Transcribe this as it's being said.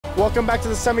Welcome back to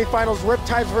the semifinals,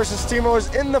 Riptides versus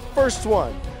Steamrollers. In the first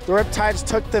one, the Riptides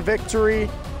took the victory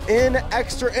in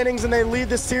extra innings and they lead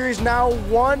the series now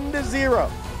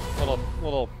 1-0.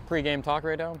 Little pre-game talk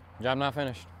right now. Job not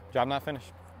finished. Job not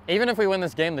finished. Even if we win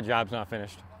this game, the job's not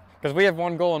finished. Because we have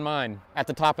one goal in mind at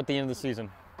the top at the end of the season.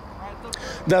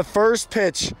 The first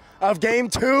pitch of game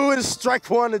 2 is strike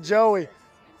 1 to Joey.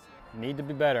 Need to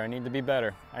be better. I need to be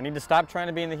better. I need to stop trying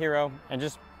to be the hero and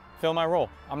just fill my role.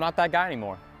 I'm not that guy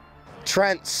anymore.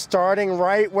 Trent starting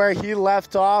right where he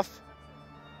left off.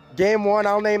 Game 1,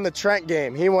 I'll name the Trent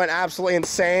game. He went absolutely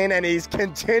insane, and he's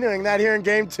continuing that here in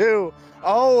game 2.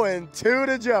 0-2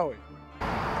 to Joey.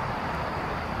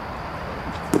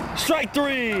 Strike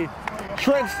 3.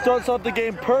 Trent starts off the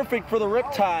game perfect for the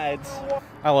Riptides.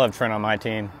 I love Trent on my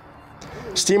team.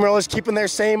 Steamrollers keeping their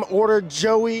same order.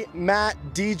 Joey, Matt,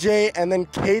 DJ, and then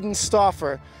Kaiden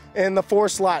Stoffer in the 4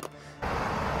 slot.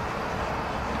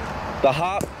 The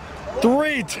hop.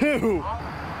 3-2.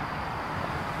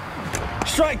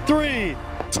 Strike 3.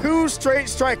 2 straight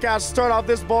strikeouts to start off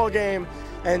this ball game.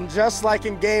 And just like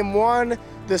in game 1,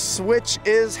 the switch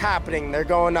is happening. They're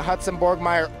going to Hudson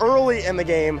Borgmeyer early in the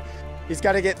game. He's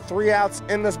got to get 3 outs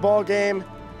in this ball game.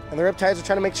 And the Riptides are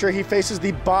trying to make sure he faces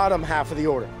the bottom half of the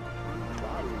order.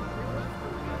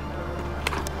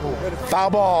 Foul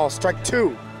ball, strike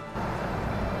 2.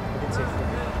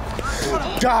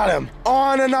 Got him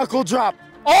on a knuckle drop.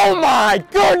 Oh my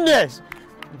goodness!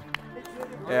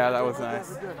 Yeah, that was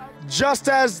nice. Just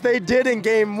as they did in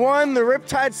game 1, the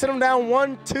Riptides set them down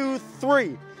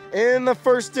 1-2-3 in the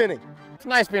first inning. It's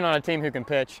nice being on a team who can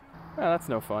pitch. Yeah, that's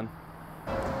no fun.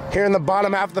 Here in the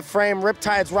bottom half of the frame,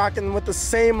 Riptides rocking with the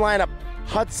same lineup.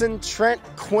 Hudson, Trent,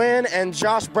 Quinn, and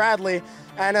Josh Bradley,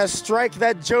 and a strike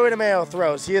that Joey DiMeo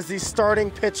throws. He is the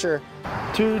starting pitcher.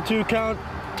 2-2 count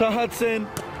to Hudson.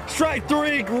 Strike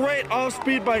 3, great off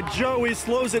speed by Joey,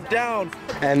 slows it down.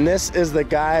 And this is the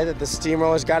guy that the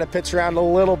Steamrollers got to pitch around a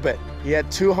little bit. He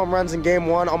had 2 home runs in game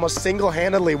 1, almost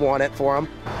single-handedly won it for him.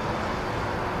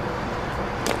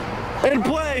 In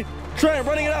play, Trent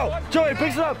running it out. Joey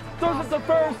picks it up, throws it to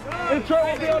first, and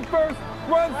Trent will be on first,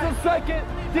 runs to second.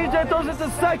 DJ throws it to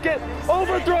second,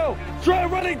 overthrow, Trent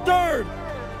running third.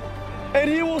 And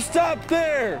he will stop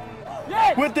there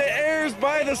with the errors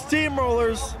by the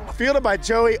Steamrollers. Fielded by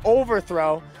Joey,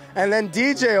 overthrow, and then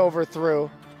DJ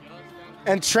overthrew,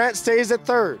 and Trent stays at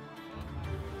third.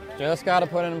 Just got to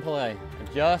put it in play.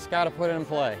 Just got to put it in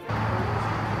play.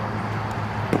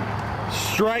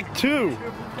 Strike 2.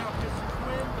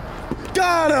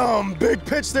 Got him! Big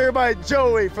pitch there by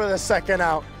Joey for the second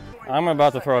out. I'm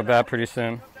about to throw a bat pretty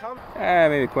soon.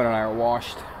 Maybe Quinn and I are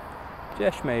washed.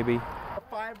 Just maybe. A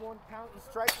 5-1 count and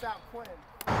strikes out Quinn.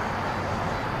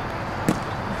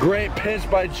 Great pitch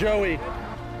by Joey.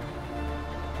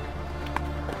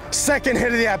 Second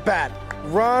hit of the at-bat.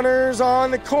 Runners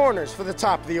on the corners for the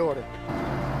top of the order.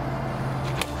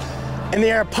 In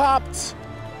the air, popped.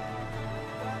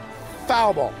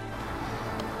 Foul ball.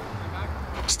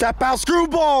 Step out,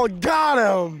 screwball, got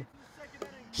him.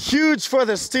 Huge for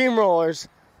the Steamrollers.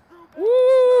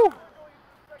 Woo!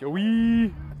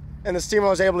 Joey! And the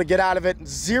Steamrollers able to get out of it.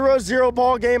 0-0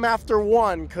 ball game after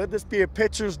 1. Could this be a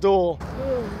pitcher's duel?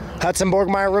 Hudson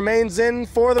Borgmeyer remains in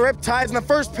for the Riptides, and the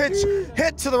first pitch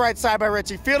hit to the right side by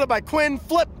Richie, fielded by Quinn,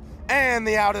 flip, and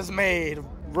the out is made.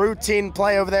 Routine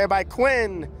play over there by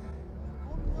Quinn.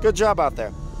 Good job out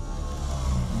there.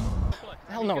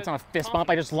 Hell no, it's not a fist bump.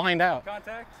 I just lined out.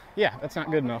 Contact? Yeah, that's not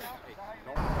good enough.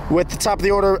 With the top of the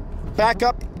order back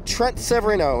up, Trent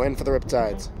Severino in for the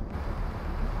Riptides.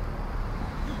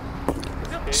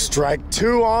 Strike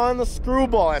 2 on the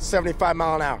screwball at 75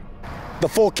 miles an hour. The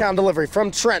full count delivery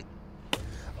from Trent.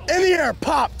 In the air,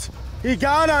 popped. He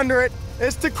got under it.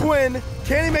 It's to Quinn.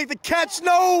 Can he make the catch?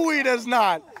 No, he does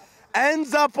not.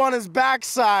 Ends up on his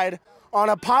backside on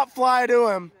a pop fly to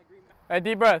him. Hey,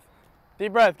 deep breath.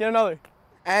 Deep breath. Get another.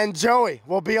 And Joey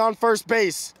will be on first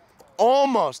base.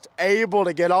 Almost able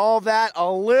to get all that,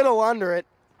 a little under it.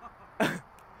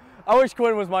 I wish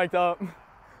Quinn was mic'd up.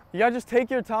 You gotta just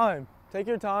take your time. Take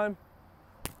your time.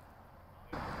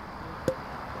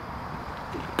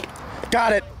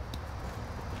 Got it.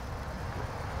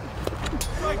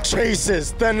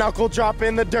 Chases the knuckle drop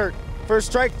in the dirt. For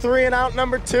strike 3 and out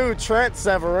number 2, Trent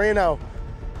Severino.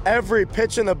 Every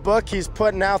pitch in the book he's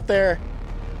putting out there.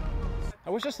 I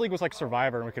wish this league was like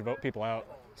Survivor and we could vote people out.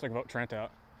 So I could vote Trent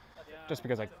out. Just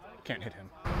because I can't hit him.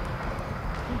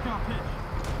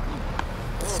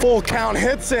 Full count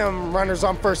hits him. Runners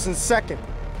on first and second.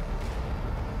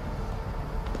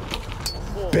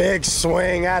 Big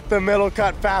swing at the middle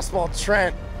cut fastball.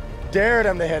 Trent dared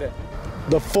him to hit it.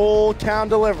 The full count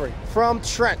delivery from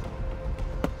Trent.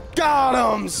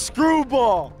 Got him!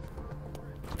 Screwball!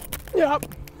 Yep.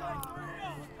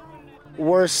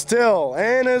 We're still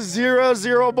in a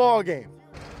 0-0 ball game.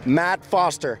 Matt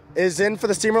Foster is in for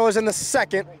the Steamrollers in the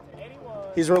second.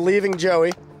 He's relieving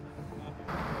Joey.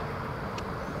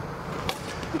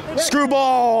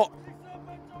 Screwball!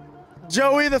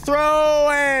 Joey the throw,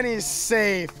 and he's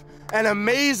safe. An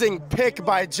amazing pick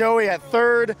by Joey at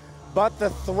third, but the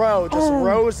throw just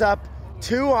rose up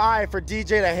too high for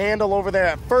DJ to handle over there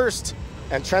at first,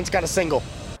 and Trent's got a single.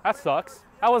 That sucks.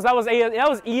 That was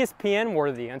ESPN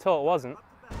worthy until it wasn't.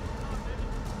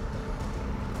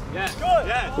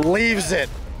 Yeah. Leaves it.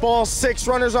 Ball 6,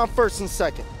 runners on first and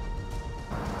second.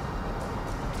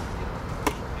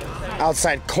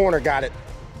 Outside corner, got it.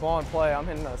 Ball in play. I'm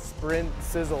hitting a sprint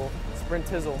tizzle.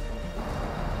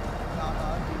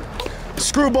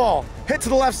 Screwball, hit to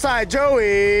the left side.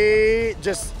 Joey,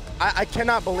 I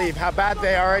cannot believe how bad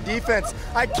they are at defense.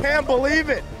 I can't believe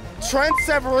it. Trent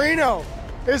Severino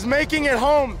is making it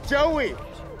home. Joey,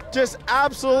 just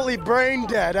absolutely brain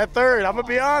dead at third, I'm gonna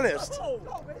be honest.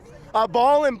 A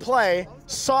ball in play,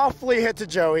 softly hit to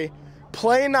Joey.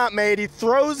 Play not made, he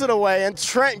throws it away, and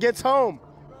Trent gets home.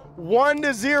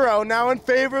 1-0 now in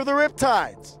favor of the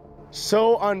Riptides.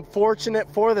 So unfortunate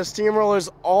for the Steamrollers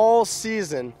all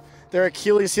season. Their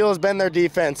Achilles heel has been their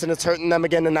defense, and it's hurting them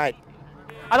again tonight.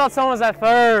 I thought someone was at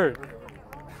third.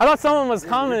 I thought someone was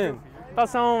coming.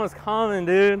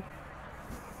 Dude.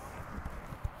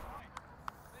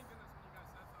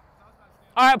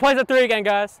 All right, plays at 3 again,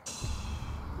 guys.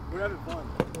 We're having fun.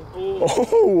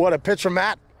 Oh, what a pitch from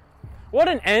Matt. What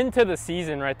an end to the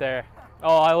season right there.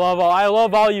 Oh, I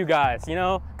love all you guys. You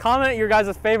know, comment your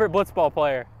guys' favorite blitzball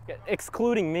player,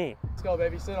 excluding me. Let's go,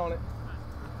 baby. Sit on it.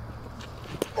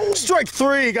 Strike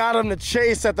 3, got him to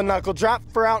chase at the knuckle drop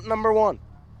for out number 1.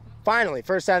 Finally,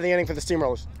 first out of the inning for the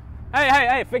Steamrollers.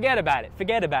 Hey, forget about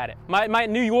it. My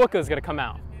New Yorker's gonna come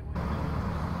out.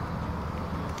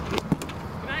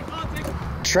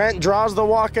 Trent draws the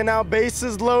walk, and now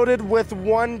bases loaded with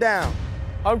 1 down.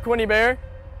 I'm Quinny Bear.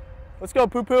 Let's go,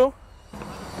 poo-poo.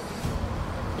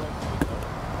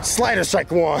 Slider,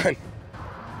 strike 1.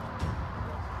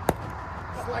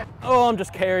 Oh, I'm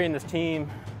just carrying this team.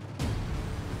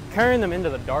 Carrying them into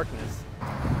the darkness.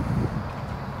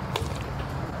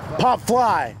 Pop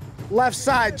fly, left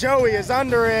side, Joey is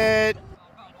under it.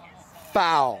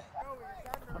 Foul.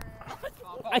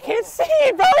 I can't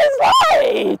see, bro, it's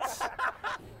lights!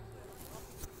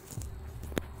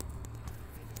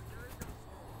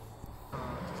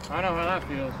 I know how that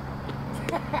feels.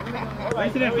 At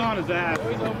least he didn't fall on his ass.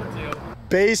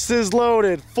 Bases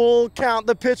loaded, full count,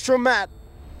 the pitch from Matt.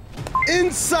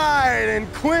 Inside,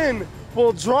 and Quinn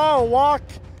will draw a walk.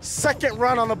 Second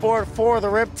run on the board for the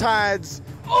Riptides.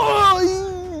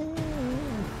 Oh!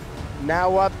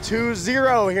 Now up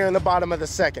 2-0 here in the bottom of the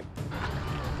second.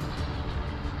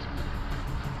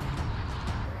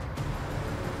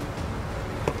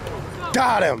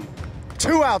 Got him.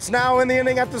 2 outs now in the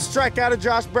inning after the strikeout of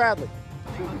Josh Bradley.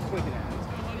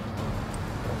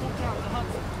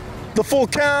 The full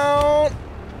count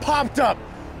popped up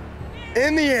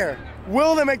in the air.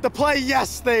 Will they make the play?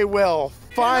 Yes, they will.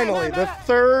 Finally, the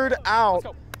 3rd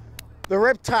out. The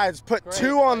Riptides put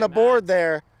 2 on the board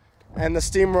there, and the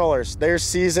Steamrollers, their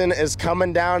season is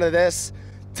coming down to this.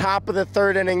 Top of the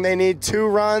 3rd inning, they need 2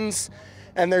 runs,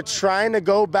 and they're trying to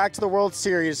go back to the World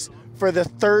Series for the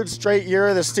 3rd straight year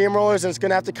of the Steamrollers, and it's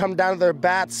gonna have to come down to their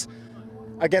bats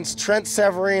against Trent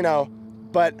Severino,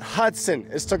 but Hudson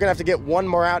is still gonna have to get 1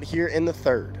 more out here in the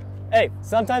 3rd. Hey,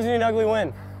 sometimes you need an ugly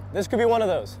win. This could be one of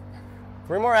those.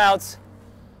 3 more outs.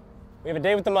 We have a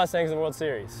date with the Mustangs in the World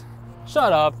Series.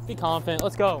 Shut up, be confident,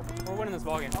 let's go. We're winning this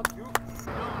ballgame.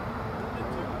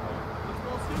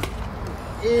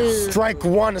 Strike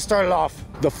 1 to start it off.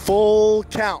 The full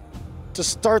count to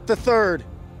start the 3rd.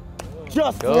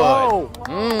 Just low.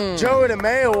 Joey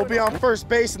DiMeo will be on first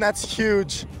base, and that's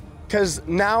huge because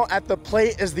now at the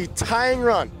plate is the tying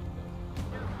run.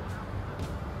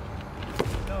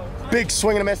 Big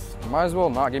swing and a miss. Might as well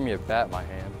not give me a bat in my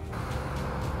hand.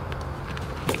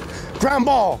 Ground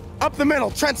ball up the middle.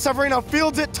 Trent Severino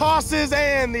fields it, tosses,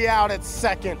 and the out at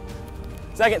second.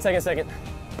 Second.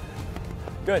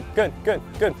 Good.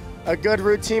 A good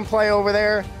routine play over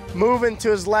there. Moving to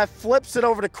his left, flips it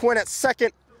over to Quinn at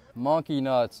second. Monkey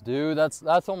nuts, dude. That's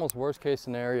almost worst case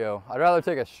scenario. I'd rather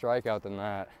take a strikeout than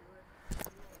that.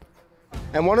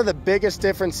 And one of the biggest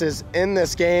differences in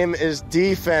this game is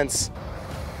defense.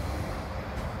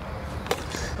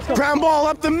 Ground ball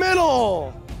up the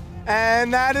middle.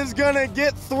 And that is gonna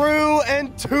get through,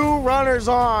 and 2 runners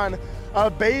on. A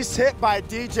base hit by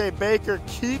DJ Baker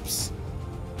keeps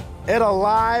it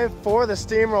alive for the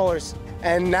Steamrollers.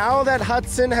 And now that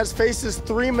Hudson has faced his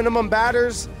 3 minimum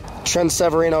batters, Trent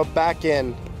Severino back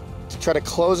in to try to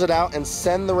close it out and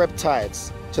send the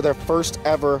Riptides to their first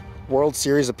ever World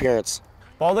Series appearance.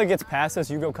 Ball that gets past us,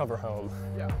 you go cover home.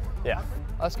 Yeah.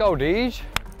 Let's go, Deej.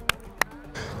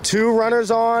 2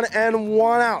 runners on and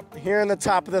 1 out here in the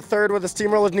top of the 3rd where the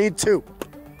Steamrollers need 2.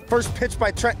 First pitch by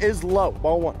Trent is low,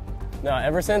 ball 1. No,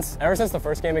 ever since the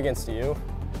first game against you,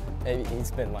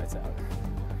 he's been lights out.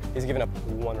 He's given up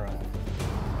 1 run.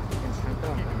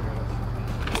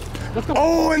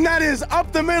 Oh, and that is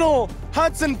up the middle.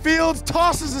 Hudson Fields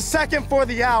tosses a second for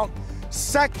the out.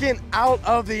 Second out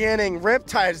of the inning.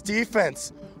 Riptides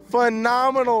defense,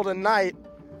 phenomenal tonight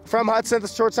from Hudson at the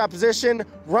shortstop position.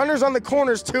 Runners on the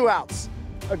corners, 2 outs.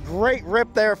 A great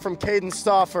rip there from Kaiden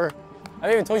Stoffer. I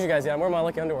haven't even told you guys yet, I'm wearing my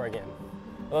lucky underwear again.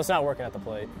 Although it's not working at the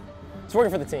plate. It's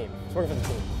working for the team. It's working for the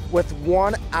team. With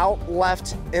 1 out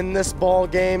left in this ball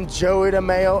game, Joey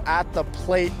DiMeo at the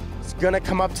plate is gonna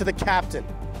come up to the captain.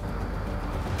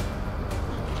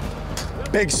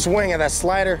 Big swing of that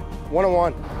slider,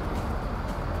 1-1.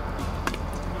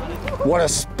 What a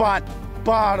spot,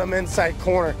 bottom inside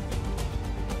corner.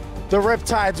 The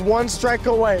Riptides 1 strike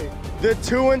away. The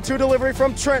 2-2 delivery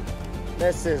from Trent.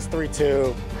 This is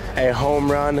 3-2. A home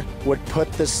run would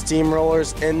put the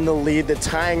Steamrollers in the lead. The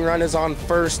tying run is on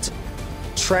first.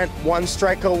 Trent 1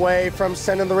 strike away from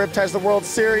sending the Riptides to the World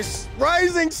Series.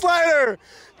 Rising slider,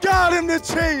 got him to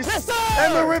chase. Yes, sir!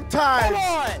 And the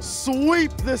Riptides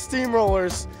sweep the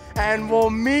Steamrollers and will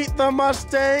meet the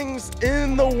Mustangs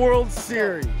in the World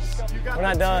Series. We're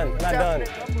not done, we're not done.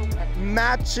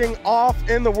 Matching off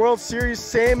in the World Series,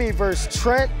 Sammy versus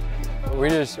Trent.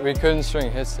 We couldn't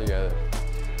string hits together.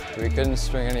 We couldn't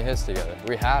string any hits together.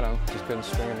 We had them, just couldn't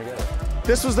string them together.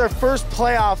 This was their first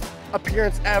playoff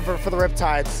appearance ever for the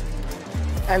Riptides.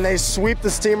 And they sweep the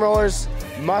Steamrollers,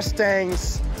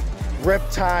 Mustangs,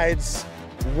 Riptides,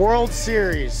 World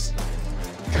Series.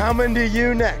 Coming to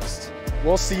you next.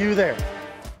 We'll see you there.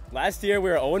 Last year we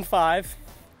were 0-5.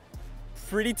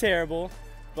 Pretty terrible,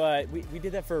 but we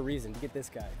did that for a reason, to get this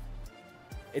guy.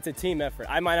 It's a team effort.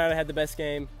 I might not have had the best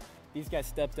game. These guys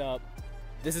stepped up.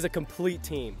 This is a complete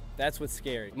team. That's what's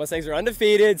scary. Mustangs are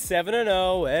undefeated,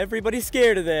 7-0. Everybody's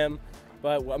scared of them.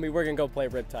 But I mean, we're gonna go play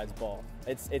Riptides ball.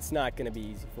 It's not gonna be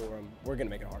easy for them. We're gonna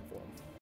make it hard for them.